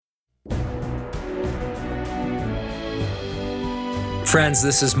Friends,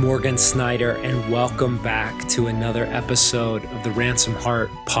 this is Morgan Snyder, and welcome back to another episode of the Ransom Heart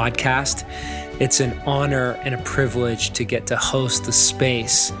podcast. It's an honor and a privilege to get to host the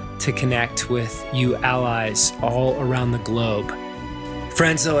space to connect with you allies all around the globe.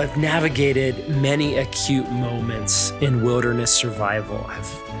 Friends, though I've navigated many acute moments in wilderness survival.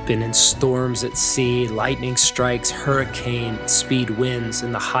 I've been in storms at sea, lightning strikes, hurricane speed winds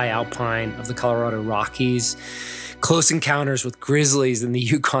in the high alpine of the Colorado Rockies, close encounters with grizzlies in the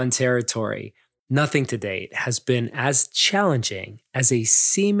Yukon Territory. Nothing to date has been as challenging as a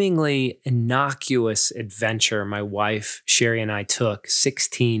seemingly innocuous adventure my wife, Sherry, and I took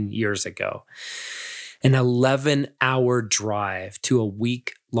 16 years ago. An 11-hour drive to a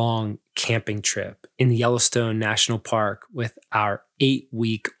week-long camping trip in the Yellowstone National Park with our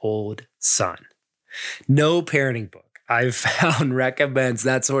 8-week-old son. No parenting book I've found recommends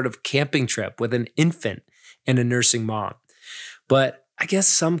that sort of camping trip with an infant and a nursing mom. But I guess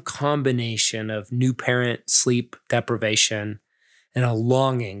some combination of new parent sleep deprivation and a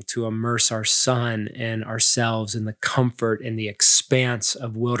longing to immerse our son and ourselves in the comfort and the expanse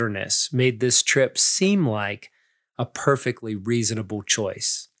of wilderness made this trip seem like a perfectly reasonable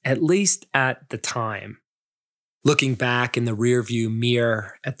choice, at least at the time. Looking back in the rearview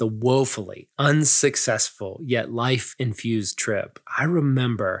mirror at the woefully unsuccessful yet life-infused trip, I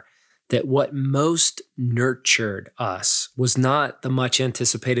remember that what most nurtured us was not the much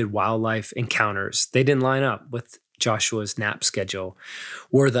anticipated wildlife encounters. They didn't line up with Joshua's nap schedule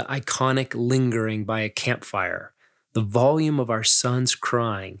or the iconic lingering by a campfire. The volume of our son's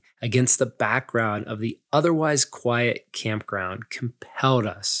crying against the background of the otherwise quiet campground compelled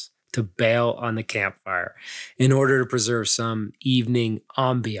us to bail on the campfire in order to preserve some evening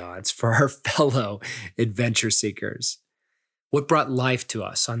ambiance for our fellow adventure seekers. What brought life to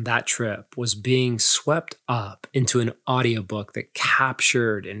us on that trip was being swept up into an audiobook that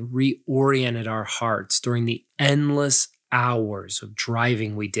captured and reoriented our hearts during the endless hours of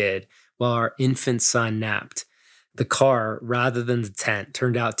driving we did while our infant son napped. The car, rather than the tent,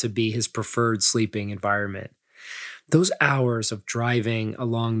 turned out to be his preferred sleeping environment. Those hours of driving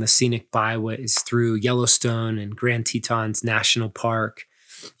along the scenic byways through Yellowstone and Grand Tetons National Park,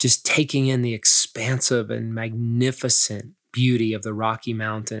 just taking in the expansive and magnificent beauty of the Rocky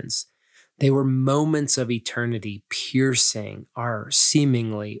Mountains. They were moments of eternity piercing our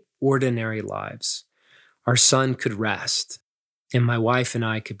seemingly ordinary lives. Our son could rest, and my wife and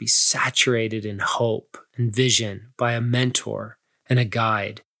I could be saturated in hope and vision by a mentor and a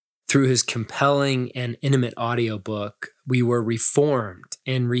guide. Through his compelling and intimate audiobook, we were reformed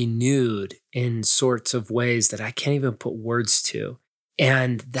and renewed in sorts of ways that I can't even put words to.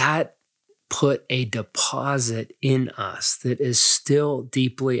 And that put a deposit in us that is still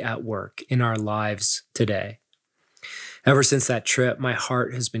deeply at work in our lives today. Ever since that trip, my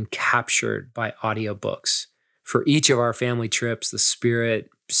heart has been captured by audiobooks. For each of our family trips, the Spirit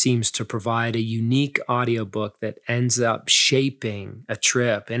seems to provide a unique audiobook that ends up shaping a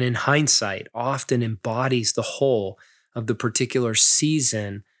trip, and in hindsight, often embodies the whole of the particular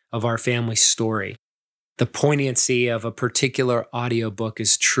season of our family story. The poignancy of a particular audiobook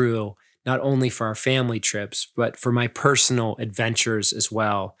is true not only for our family trips, but for my personal adventures as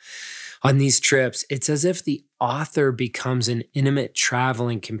well. On these trips, it's as if the author becomes an intimate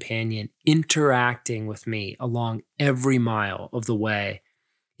traveling companion, interacting with me along every mile of the way.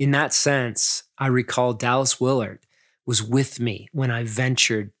 In that sense, I recall Dallas Willard was with me when I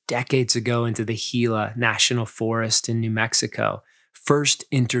ventured decades ago into the Gila National Forest in New Mexico, first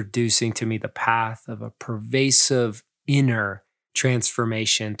introducing to me the path of a pervasive inner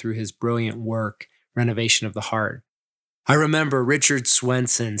transformation through his brilliant work, Renovation of the Heart. I remember Richard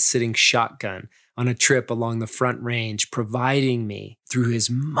Swenson sitting shotgun on a trip along the Front Range, providing me through his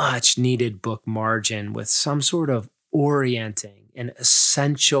much needed book margin with some sort of orienting and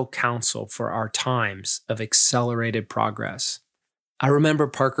essential counsel for our times of accelerated progress. I remember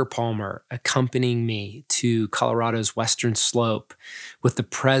Parker Palmer accompanying me to Colorado's Western Slope with the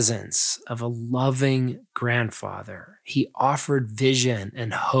presence of a loving grandfather. He offered vision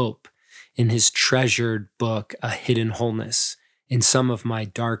and hope in his treasured book, A Hidden Wholeness, in some of my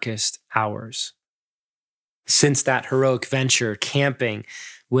darkest hours. Since that heroic venture, camping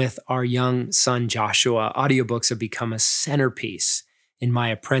with our young son Joshua, audiobooks have become a centerpiece in my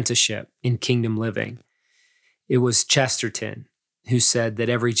apprenticeship in kingdom living. It was Chesterton who said that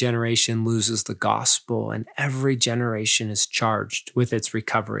every generation loses the gospel and every generation is charged with its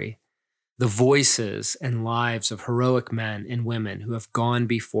recovery. The voices and lives of heroic men and women who have gone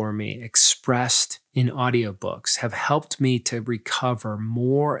before me, expressed in audiobooks, have helped me to recover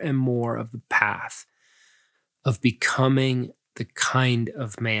more and more of the path of becoming the kind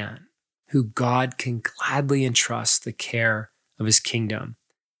of man who God can gladly entrust the care of his kingdom.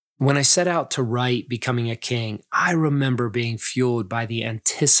 When I set out to write Becoming a King, I remember being fueled by the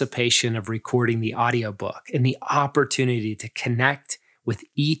anticipation of recording the audiobook and the opportunity to connect with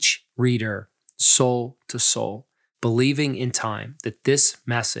each reader soul to soul, believing in time that this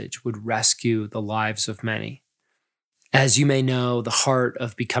message would rescue the lives of many. As you may know, the heart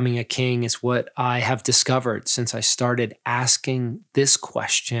of Becoming a King is what I have discovered since I started asking this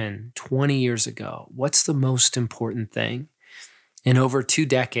question 20 years ago. What's the most important thing? In over 2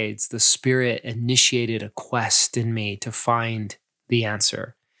 decades, the Spirit initiated a quest in me to find the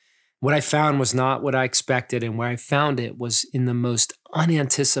answer. What I found was not what I expected, and where I found it was in the most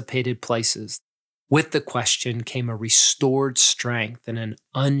unanticipated places. With the question came a restored strength and an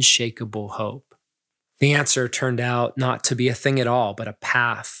unshakable hope. The answer turned out not to be a thing at all, but a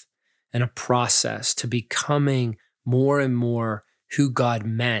path and a process to becoming more and more who God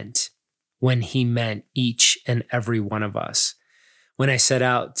meant when he meant each and every one of us. When I set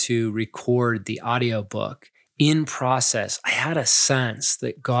out to record the audiobook, in process, I had a sense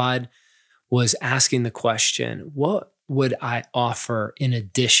that God was asking the question, what would I offer in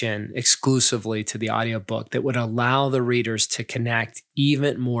addition exclusively to the audiobook that would allow the readers to connect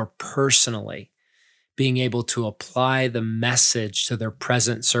even more personally, being able to apply the message to their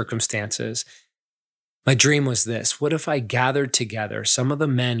present circumstances? My dream was this: what if I gathered together some of the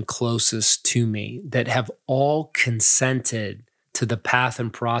men closest to me that have all consented to the path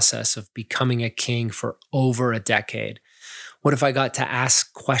and process of becoming a king for over a decade? What if I got to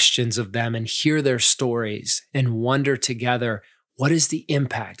ask questions of them and hear their stories and wonder together, what is the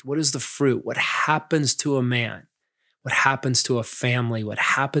impact? What is the fruit? What happens to a man? What happens to a family? What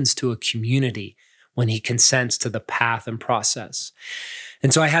happens to a community when he consents to the path and process?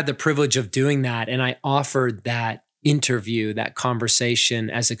 And so I had the privilege of doing that, and I offered that interview, that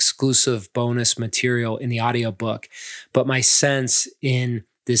conversation, as exclusive bonus material in the audiobook. But my sense in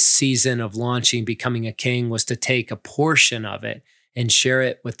this season of launching Becoming a King was to take a portion of it and share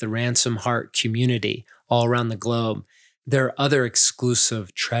it with the Ransom Heart community all around the globe. There are other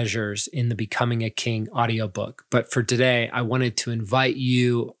exclusive treasures in the Becoming a King audiobook. But for today, I wanted to invite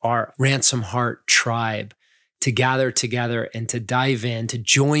you, our Ransom Heart tribe, to gather together and to dive in, to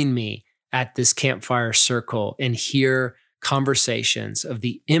join me at this campfire circle and hear conversations of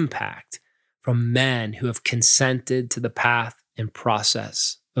the impact from men who have consented to the path and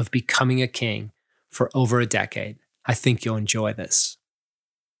process of becoming a king for over a decade. I think you'll enjoy this.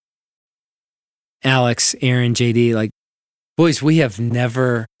 Alex, Aaron, JD, boys, we have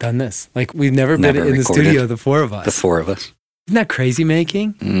never done this. We've never been in the studio, the four of us. The four of us. Isn't that crazy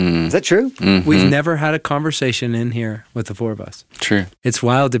making? Is that true? Mm-hmm. We've never had a conversation in here with the four of us. True. It's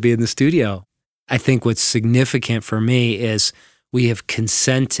wild to be in the studio. I think what's significant for me is we have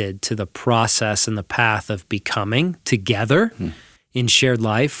consented to the process and the path of becoming together in shared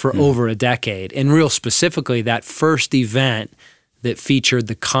life for over a decade. And real specifically, that first event that featured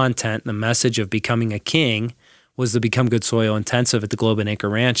the content, the message of becoming a king, was the Become Good Soil Intensive at the Globe and Acre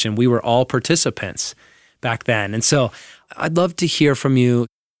Ranch. And we were all participants back then. And so I'd love to hear from you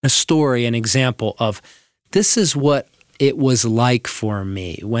a story, an example of this is what it was like for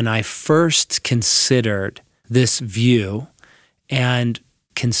me when I first considered this view and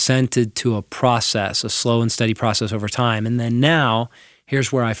consented to a process, a slow and steady process over time. And then now,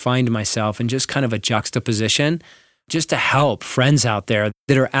 here's where I find myself in just kind of a juxtaposition, just to help friends out there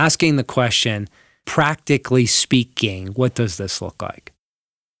that are asking the question, practically speaking, what does this look like?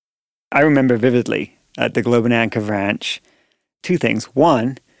 I remember vividly at the Globe and Acre Ranch, 2 things.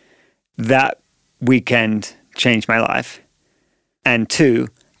 One, that weekend changed my life. And 2,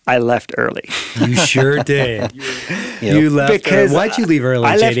 I left early. You sure did. You left early. Why'd you leave early,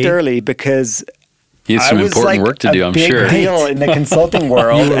 JD? I left early because you had some important work to do, I'm sure. I was a big deal in the consulting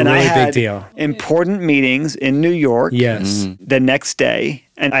world. You were and a really I had big deal. important meetings in New York the next day.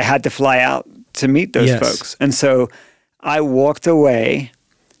 And I had to fly out to meet those folks. And so I walked away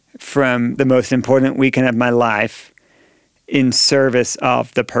from the most important weekend of my life in service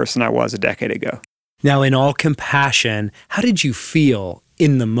of the person I was a decade ago. Now, in all compassion, how did you feel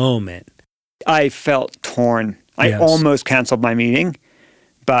in the moment? I felt torn. I almost canceled my meeting,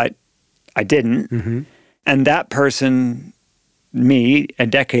 but I didn't. Mm-hmm. And that person, me, a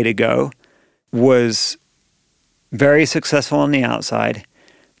decade ago, was very successful on the outside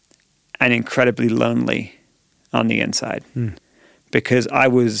and incredibly lonely on the inside. Because I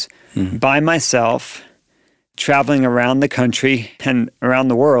was by myself, traveling around the country and around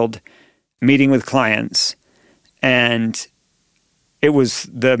the world, meeting with clients, and it was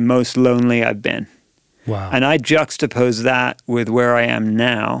the most lonely I've been. Wow. And I juxtapose that with where I am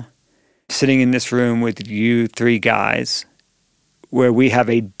now, sitting in this room with you three guys, where we have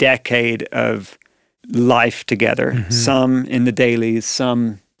a decade of life together, some in the dailies,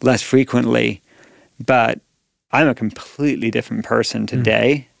 some less frequently. But I'm a completely different person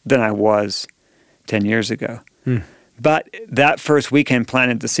today than I was 10 years ago. But that first weekend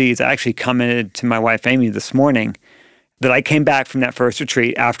planted the seeds. I actually commented to my wife, Amy, this morning that I came back from that first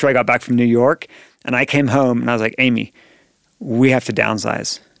retreat after I got back from New York. And I came home and I was like, Amy, we have to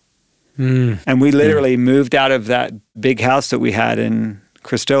downsize. And we literally moved out of that big house that we had in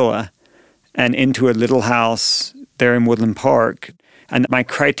Cristola and into a little house there in Woodland Park. And my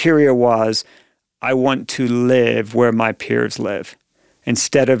criteria was, I want to live where my peers live.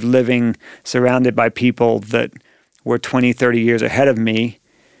 Instead of living surrounded by people that were 20, 30 years ahead of me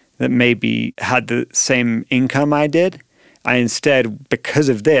that maybe had the same income I did, I instead, because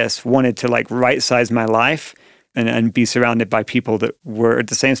of this, wanted to like right-size my life and be surrounded by people that were at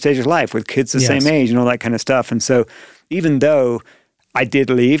the same stage of life with kids the same age and all that kind of stuff. And so even though I did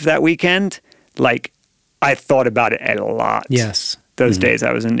leave that weekend, like I thought about it a lot. Yes. Those days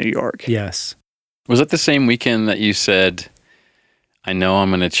I was in New York. Yes. Was it the same weekend that you said, I know I'm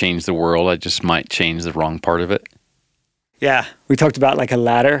going to change the world, I just might change the wrong part of it? Yeah. We talked about like a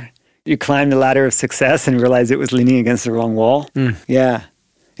ladder. You climb the ladder of success and realize it was leaning against the wrong wall. Yeah,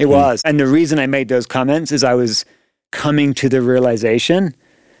 it was. And the reason I made those comments is I was coming to the realization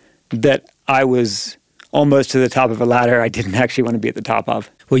that I was almost to the top of a ladder I didn't actually want to be at the top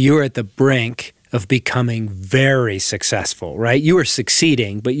of. Well, you were at the brink of becoming very successful, right? You were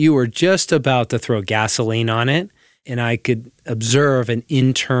succeeding, but you were just about to throw gasoline on it. And I could observe an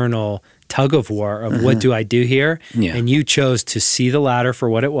internal tug of war of what do I do here? Yeah. And you chose to see the ladder for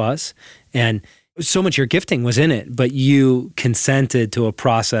what it was. And so much your gifting was in it, but you consented to a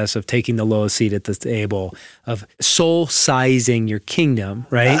process of taking the lowest seat at the table, of soul-sizing your kingdom,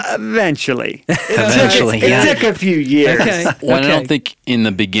 right? Eventually. It took a few years. Okay. Well, I don't think in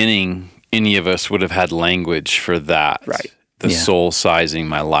the beginning any of us would have had language for that. Right. The soul-sizing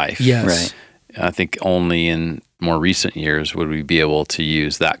my life. Yes. Right. I think only in more recent years would we be able to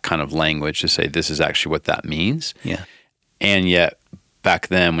use that kind of language to say this is actually what that means. Yeah. And yet back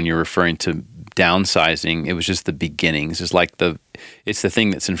then when you're referring to downsizing, it was just the beginnings. It's like it's the thing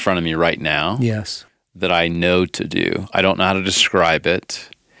that's in front of me right now. Yes. That I know to do. I don't know how to describe it,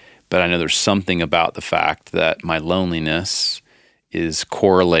 but I know there's something about the fact that my loneliness is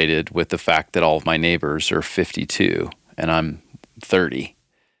correlated with the fact that all of my neighbors are 52 and I'm 30.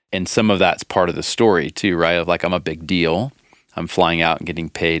 And some of that's part of the story too, right? Of like, I'm a big deal. I'm flying out and getting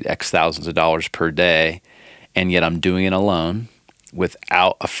paid X thousands of dollars per day. And yet I'm doing it alone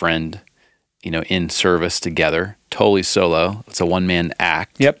without a friend, in service together, totally solo. It's a one-man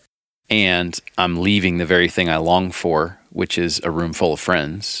act. Yep. And I'm leaving the very thing I long for, which is a room full of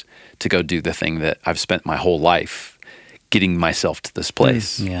friends, to go do the thing that I've spent my whole life getting myself to this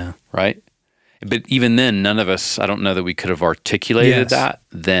place. Yeah. Right? But even then, none of us, I don't know that we could have articulated that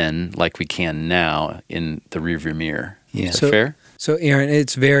then like we can now in the rearview mirror. Yeah. Is that fair? So Aaron,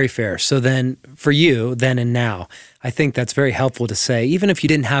 it's very fair. So then for you, then and now, I think that's very helpful to say, even if you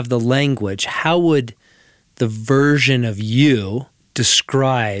didn't have the language, how would the version of you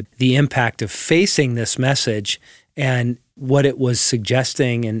describe the impact of facing this message and what it was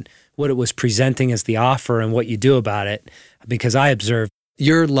suggesting and what it was presenting as the offer and what you do about it? Because I observed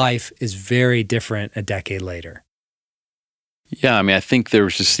your life is very different a decade later. Yeah, I think there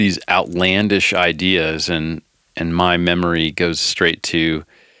was just these outlandish ideas, and my memory goes straight to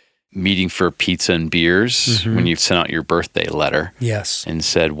meeting for pizza and beers when you sent out your birthday letter. Yes. And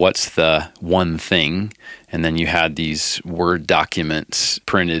said, what's the one thing? And then you had these Word documents,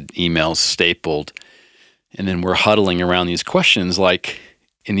 printed emails stapled, and then we're huddling around these questions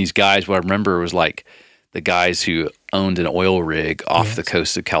and these guys, what I remember was like the guys who owned an oil rig off the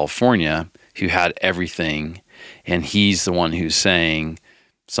coast of California who had everything. And he's the one who's saying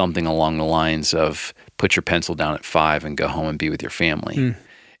something along the lines of, put your pencil down at 5 and go home and be with your family.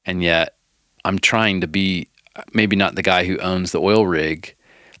 And yet I'm trying to be maybe not the guy who owns the oil rig,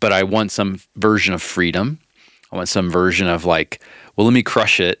 but I want some version of freedom. I want some version of like, well, let me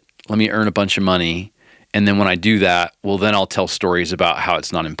crush it. Let me earn a bunch of money. And then when I do that, well, then I'll tell stories about how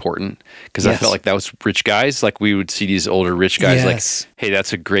it's not important. Because I felt like that was rich guys. Like we would see these older rich guys like, hey,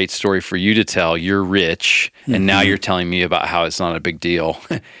 that's a great story for you to tell. You're rich. And now you're telling me about how it's not a big deal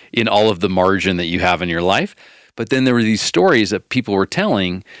in all of the margin that you have in your life. But then there were these stories that people were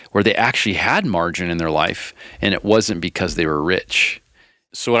telling where they actually had margin in their life. And it wasn't because they were rich.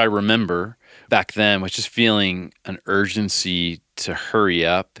 So what I remember back then was just feeling an urgency to hurry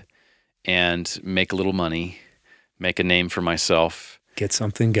up and make a little money, make a name for myself, get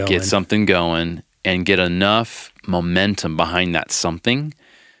something going, and get enough momentum behind that something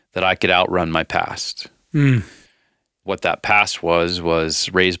that I could outrun my past. What that past was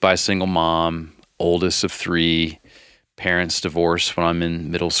raised by a single mom, oldest of 3, parents divorced when I'm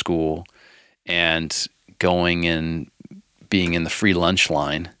in middle school, and going and being in the free lunch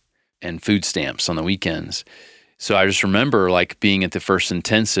line and food stamps on the weekends. So I just remember like being at the first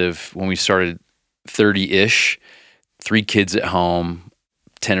intensive when we started 30-ish, 3 kids at home,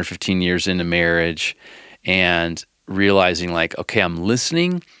 10 or 15 years into marriage, and realizing like, okay, I'm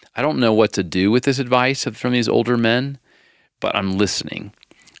listening. I don't know what to do with this advice from these older men, but I'm listening.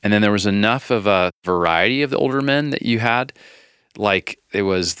 And then there was enough of a variety of the older men that you had, like it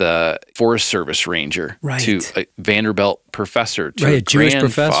was the Forest Service ranger to a Vanderbilt professor to a Jewish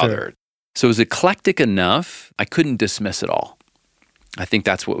grandfather. Professor. So it was eclectic enough, I couldn't dismiss it all. I think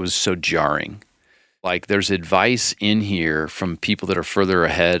that's what was so jarring. Like there's advice in here from people that are further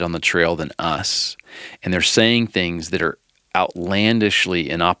ahead on the trail than us, and they're saying things that are outlandishly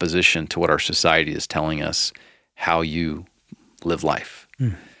in opposition to what our society is telling us how you live life.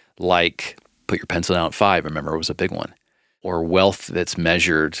 Like put your pencil down at 5, remember, it was a big one. Or wealth that's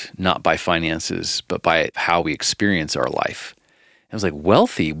measured not by finances, but by how we experience our life. I was like,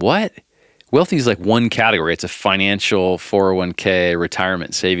 wealthy, what? Wealthy is like one category. It's a financial 401k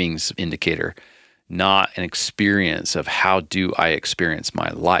retirement savings indicator, not an experience of how do I experience my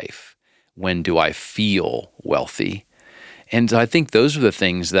life? When do I feel wealthy? And I think those are the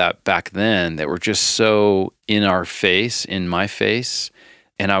things that back then that were just so in our face, in my face,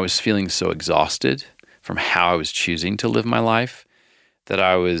 and I was feeling so exhausted from how I was choosing to live my life that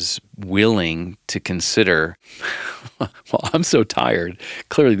I was willing to consider, well, I'm so tired.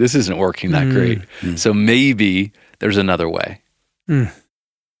 Clearly, this isn't working that great. So maybe there's another way.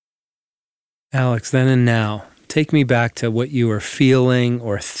 Alex, then and now, take me back to what you were feeling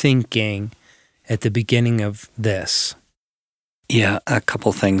or thinking at the beginning of this. Yeah, a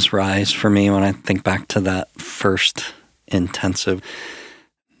couple things rise for me when I think back to that first intensive.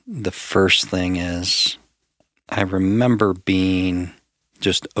 The first thing is I remember being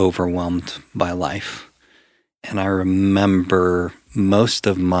just overwhelmed by life. And I remember most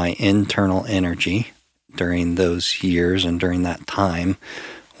of my internal energy during those years and during that time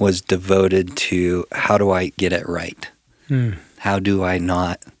was devoted to how do I get it right? How do I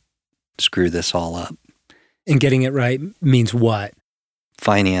not screw this all up? And getting it right means what?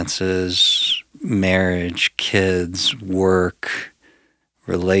 Finances, marriage, kids, work,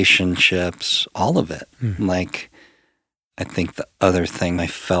 relationships, all of it. Like, I think the other thing I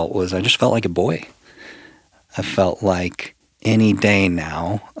felt was I just felt like a boy. I felt like any day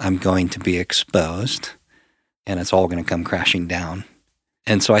now I'm going to be exposed and it's all going to come crashing down.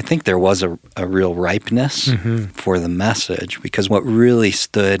 And so I think there was a real ripeness for the message, because what really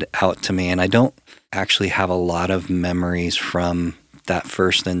stood out to me, and I don't actually have a lot of memories from that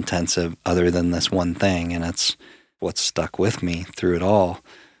first intensive other than this one thing, and it's what's stuck with me through it all.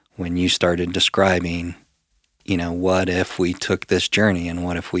 When you started describing, what if we took this journey and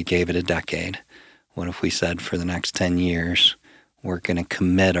what if we gave it a decade? What if we said for the next 10 years, we're going to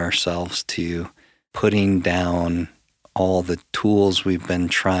commit ourselves to putting down all the tools we've been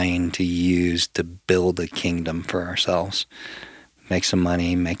trying to use to build a kingdom for ourselves, make some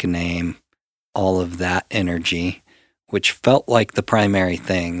money, make a name, all of that energy, which felt like the primary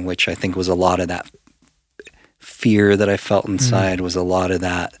thing, which I think was a lot of that fear that I felt inside, was a lot of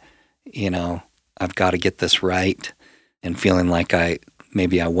that, I've got to get this right, and feeling like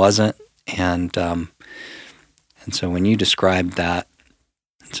maybe I wasn't. And so when you described that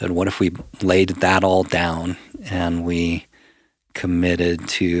and said, what if we laid that all down and we committed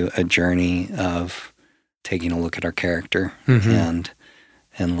to a journey of taking a look at our character and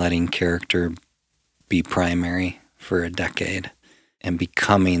letting character be primary for a decade and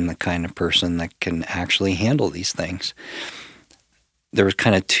becoming the kind of person that can actually handle these things. There was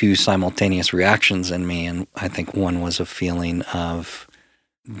kind of 2 simultaneous reactions in me, and I think one was a feeling of,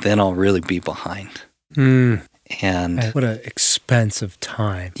 then I'll really be behind. And what an expensive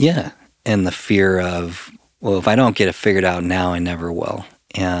time. Yeah. And the fear of, well, if I don't get it figured out now, I never will.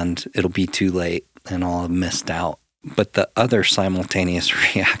 And it'll be too late and I'll have missed out. But the other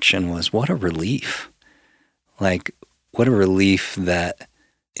simultaneous reaction was, what a relief. Like, what a relief that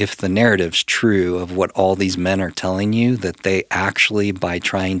if the narrative's true of what all these men are telling you, that they actually, by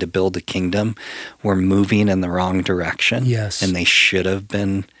trying to build a kingdom, were moving in the wrong direction. Yes. And they should have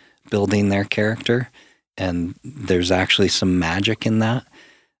been building their character. And there's actually some magic in that.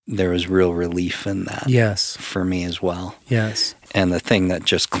 there was real relief in that. Yes. For me as well. Yes. And the thing that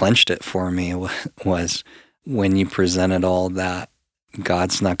just clenched it for me was when you presented all that,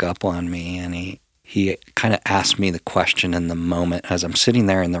 God snuck up on me and he kind of asked me the question in the moment as I'm sitting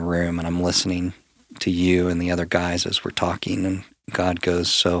there in the room and I'm listening to you and the other guys as we're talking, and God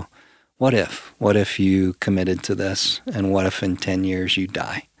goes, so what if? What if you committed to this, and what if in 10 years you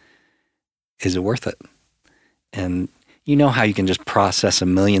die? Is it worth it? And you know how you can just process a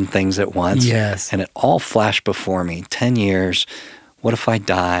million things at once? Yes. And it all flashed before me. 10 years, what if I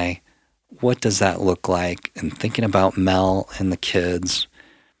die? What does that look like? And thinking about Mel and the kids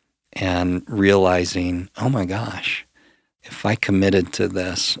and realizing, oh my gosh, if I committed to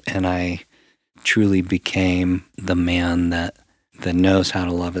this and I truly became the man that knows how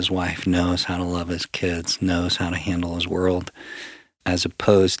to love his wife, knows how to love his kids, knows how to handle his world, as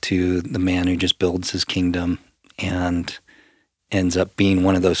opposed to the man who just builds his kingdom and ends up being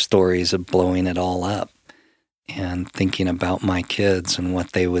one of those stories of blowing it all up, and thinking about my kids and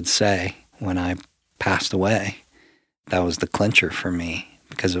what they would say when I passed away. That was the clincher for me,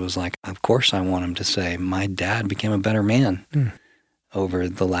 because it was like, of course I want them to say, my dad became a better man over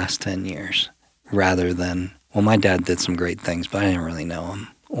the last 10 years, rather than, well, my dad did some great things, but I didn't really know him,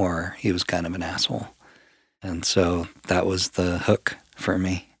 or he was kind of an asshole. And so that was the hook for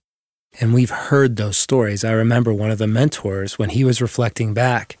me. And we've heard those stories. I remember one of the mentors, when he was reflecting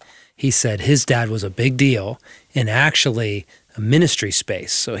back, he said his dad was a big deal in actually a ministry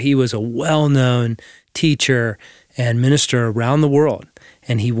space. So he was a well-known teacher and minister around the world.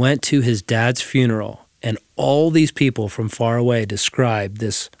 And he went to his dad's funeral, and all these people from far away described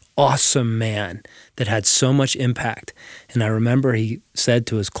this awesome man that had so much impact. And I remember he said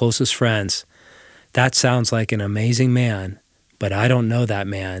to his closest friends, that sounds like an amazing man, but I don't know that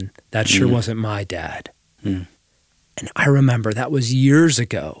man. That sure wasn't my dad. And I remember that was years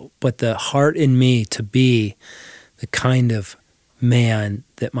ago, but the heart in me to be the kind of man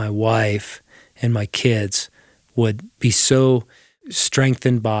that my wife and my kids would be so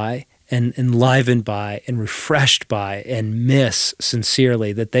strengthened by and enlivened by and refreshed by and miss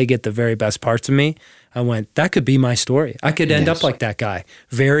sincerely, that they get the very best parts of me. I went, that could be my story. I could end up like that guy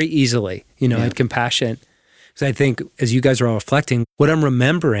very easily. I had compassion. Because I think as you guys are all reflecting, what I'm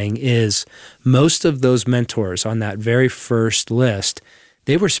remembering is most of those mentors on that very first list,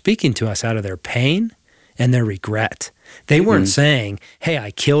 they were speaking to us out of their pain and their regret. They weren't saying, hey,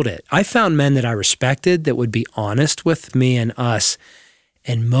 I killed it. I found men that I respected that would be honest with me and us.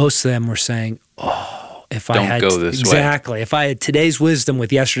 And most of them were saying, oh, if I had go this way. If I had today's wisdom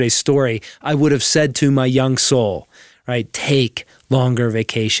with yesterday's story, I would have said to my young soul, right, take longer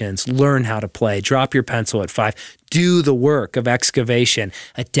vacations, learn how to play, drop your pencil at 5, do the work of excavation.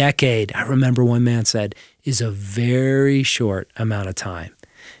 A decade, I remember one man said, is a very short amount of time.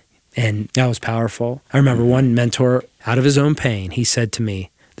 And that was powerful. I remember one mentor, out of his own pain, he said to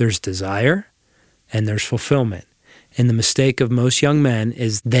me, there's desire and there's fulfillment. And the mistake of most young men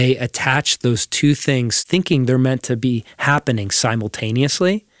is they attach those two things thinking they're meant to be happening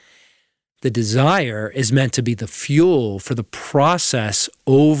simultaneously. The desire is meant to be the fuel for the process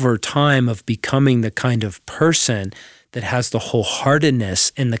over time of becoming the kind of person that has the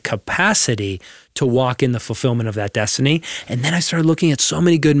wholeheartedness and the capacity to walk in the fulfillment of that destiny. And then I started looking at so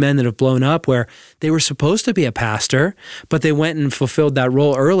many good men that have blown up where they were supposed to be a pastor, but they went and fulfilled that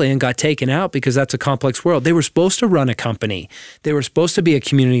role early and got taken out because that's a complex world. They were supposed to run a company. They were supposed to be a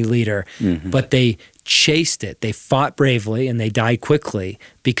community leader, but they chased it. They fought bravely and they died quickly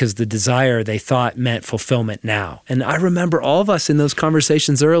because the desire they thought meant fulfillment now. And I remember all of us in those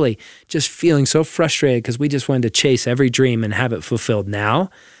conversations early just feeling so frustrated because we just wanted to chase every dream and have it fulfilled now.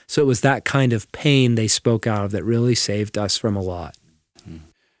 So it was that kind of pain they spoke out of that really saved us from a lot.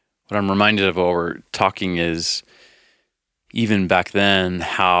 What I'm reminded of while we're talking is even back then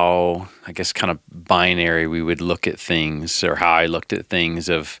how, I guess, kind of binary we would look at things, or how I looked at things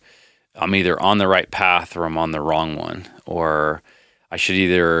of, I'm either on the right path or I'm on the wrong one, or I should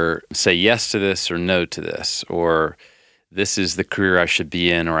either say yes to this or no to this, or this is the career I should be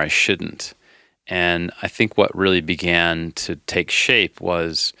in or I shouldn't. And I think what really began to take shape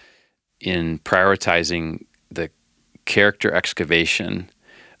was in prioritizing the character excavation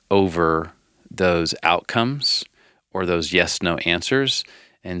over those outcomes or those yes-no answers,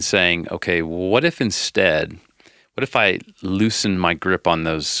 and saying, okay, what if instead, what if I loosen my grip on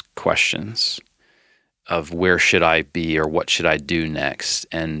those questions of where should I be or what should I do next,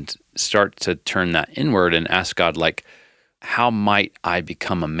 and start to turn that inward and ask God, like, how might I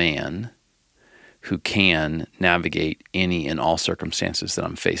become a man who can navigate any and all circumstances that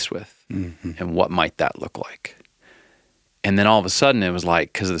I'm faced with? And what might that look like? And then all of a sudden it was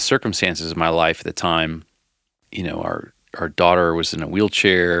like, because of the circumstances of my life at the time, our daughter was in a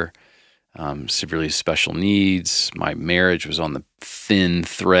wheelchair, severely special needs. My marriage was on the thin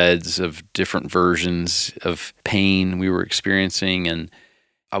threads of different versions of pain we were experiencing. And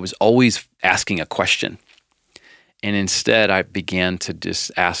I was always asking a question. And instead I began to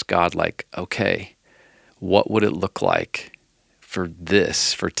just ask God, like, okay, what would it look like for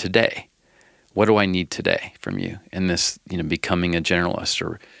today? What do I need today from you? And this, becoming a generalist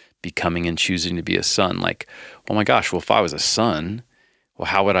or becoming and choosing to be a son, like, oh my gosh, well, if I was a son, well,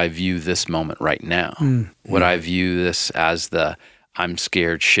 how would I view this moment right now? Would I view this as I'm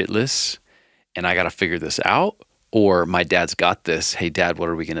scared shitless and I got to figure this out? Or my dad's got this. Hey, Dad, what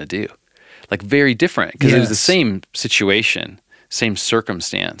are we going to do? Like, very different, because it was the same situation, same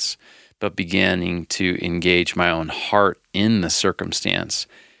circumstance, but beginning to engage my own heart in the circumstance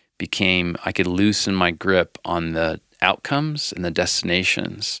became, I could loosen my grip on the outcomes and the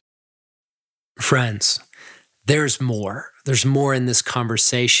destinations. Friends, there's more. There's more in this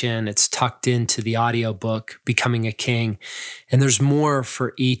conversation. It's tucked into the audiobook, Becoming a King. And there's more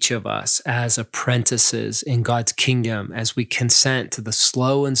for each of us as apprentices in God's kingdom as we consent to the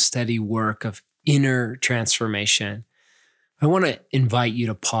slow and steady work of inner transformation. I want to invite you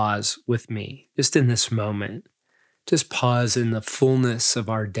to pause with me just in this moment. Just pause in the fullness of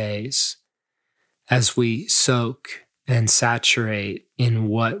our days as we soak and saturate in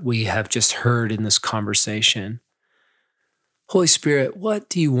what we have just heard in this conversation. Holy Spirit, what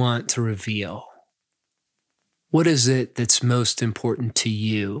do you want to reveal? What is it that's most important to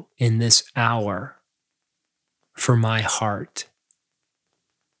you in this hour for my heart?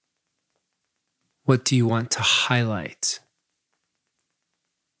 What do you want to highlight?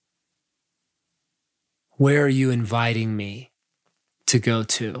 Where are you inviting me to go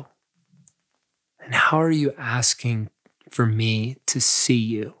to? And how are you asking for me to see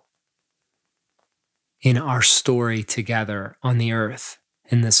you in our story together on the earth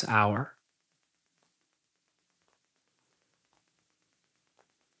in this hour?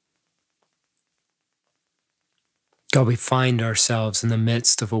 God, we find ourselves in the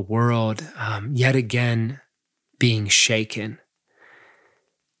midst of a world yet again being shaken.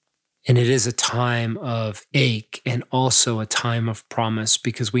 And it is a time of ache and also a time of promise,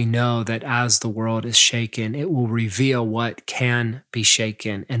 because we know that as the world is shaken, it will reveal what can be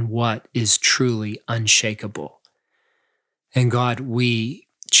shaken and what is truly unshakable. And God, we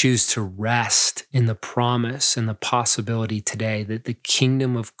choose to rest in the promise and the possibility today that the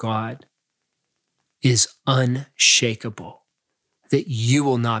kingdom of God is unshakable, that you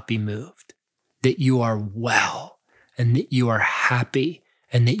will not be moved, that you are well, and that you are happy,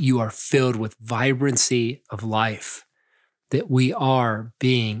 and that you are filled with vibrancy of life, that we are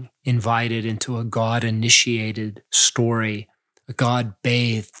being invited into a God-initiated story, a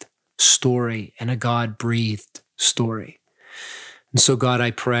God-bathed story, and a God-breathed story. And so, God,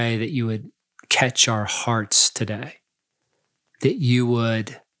 I pray that you would catch our hearts today, that you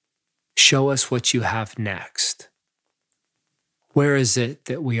would show us what you have next. Where is it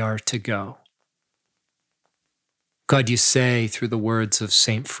that we are to go? God, you say through the words of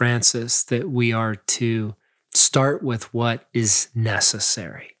St. Francis that we are to start with what is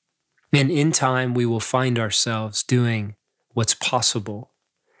necessary. And in time, we will find ourselves doing what's possible.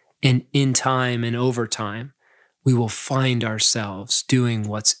 And in time and over time, we will find ourselves doing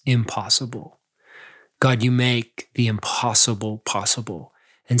what's impossible. God, you make the impossible possible.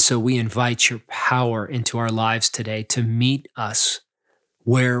 And so we invite your power into our lives today to meet us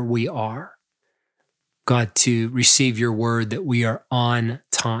where we are. God, to receive your word that we are on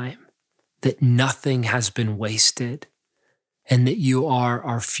time, that nothing has been wasted, and that you are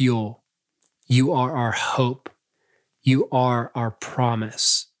our fuel. You are our hope. You are our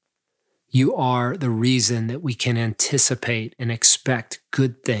promise. You are the reason that we can anticipate and expect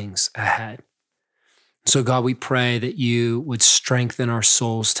good things ahead. So God, we pray that you would strengthen our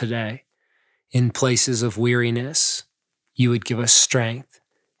souls today. In places of weariness, you would give us strength.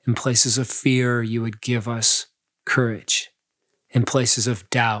 In places of fear, you would give us courage. In places of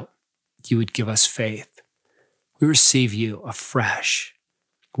doubt, you would give us faith. We receive you afresh.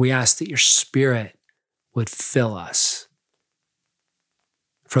 We ask that your Spirit would fill us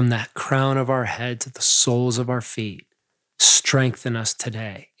from that crown of our head to the soles of our feet. Strengthen us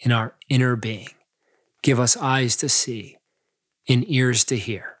today in our inner being. Give us eyes to see and ears to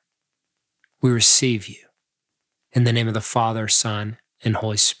hear. We receive you. In the name of the Father, Son, and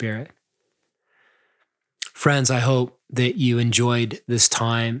Holy Spirit. Friends, I hope that you enjoyed this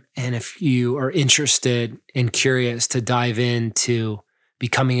time. And if you are interested and curious to dive into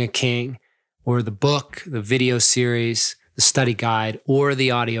Becoming a King or the book, the video series, the study guide, or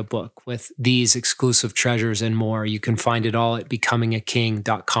the audiobook with these exclusive treasures and more. You can find it all at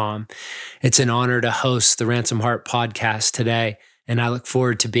becomingaking.com. It's an honor to host the Ransomed Heart podcast today, and I look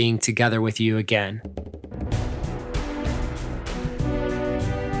forward to being together with you again.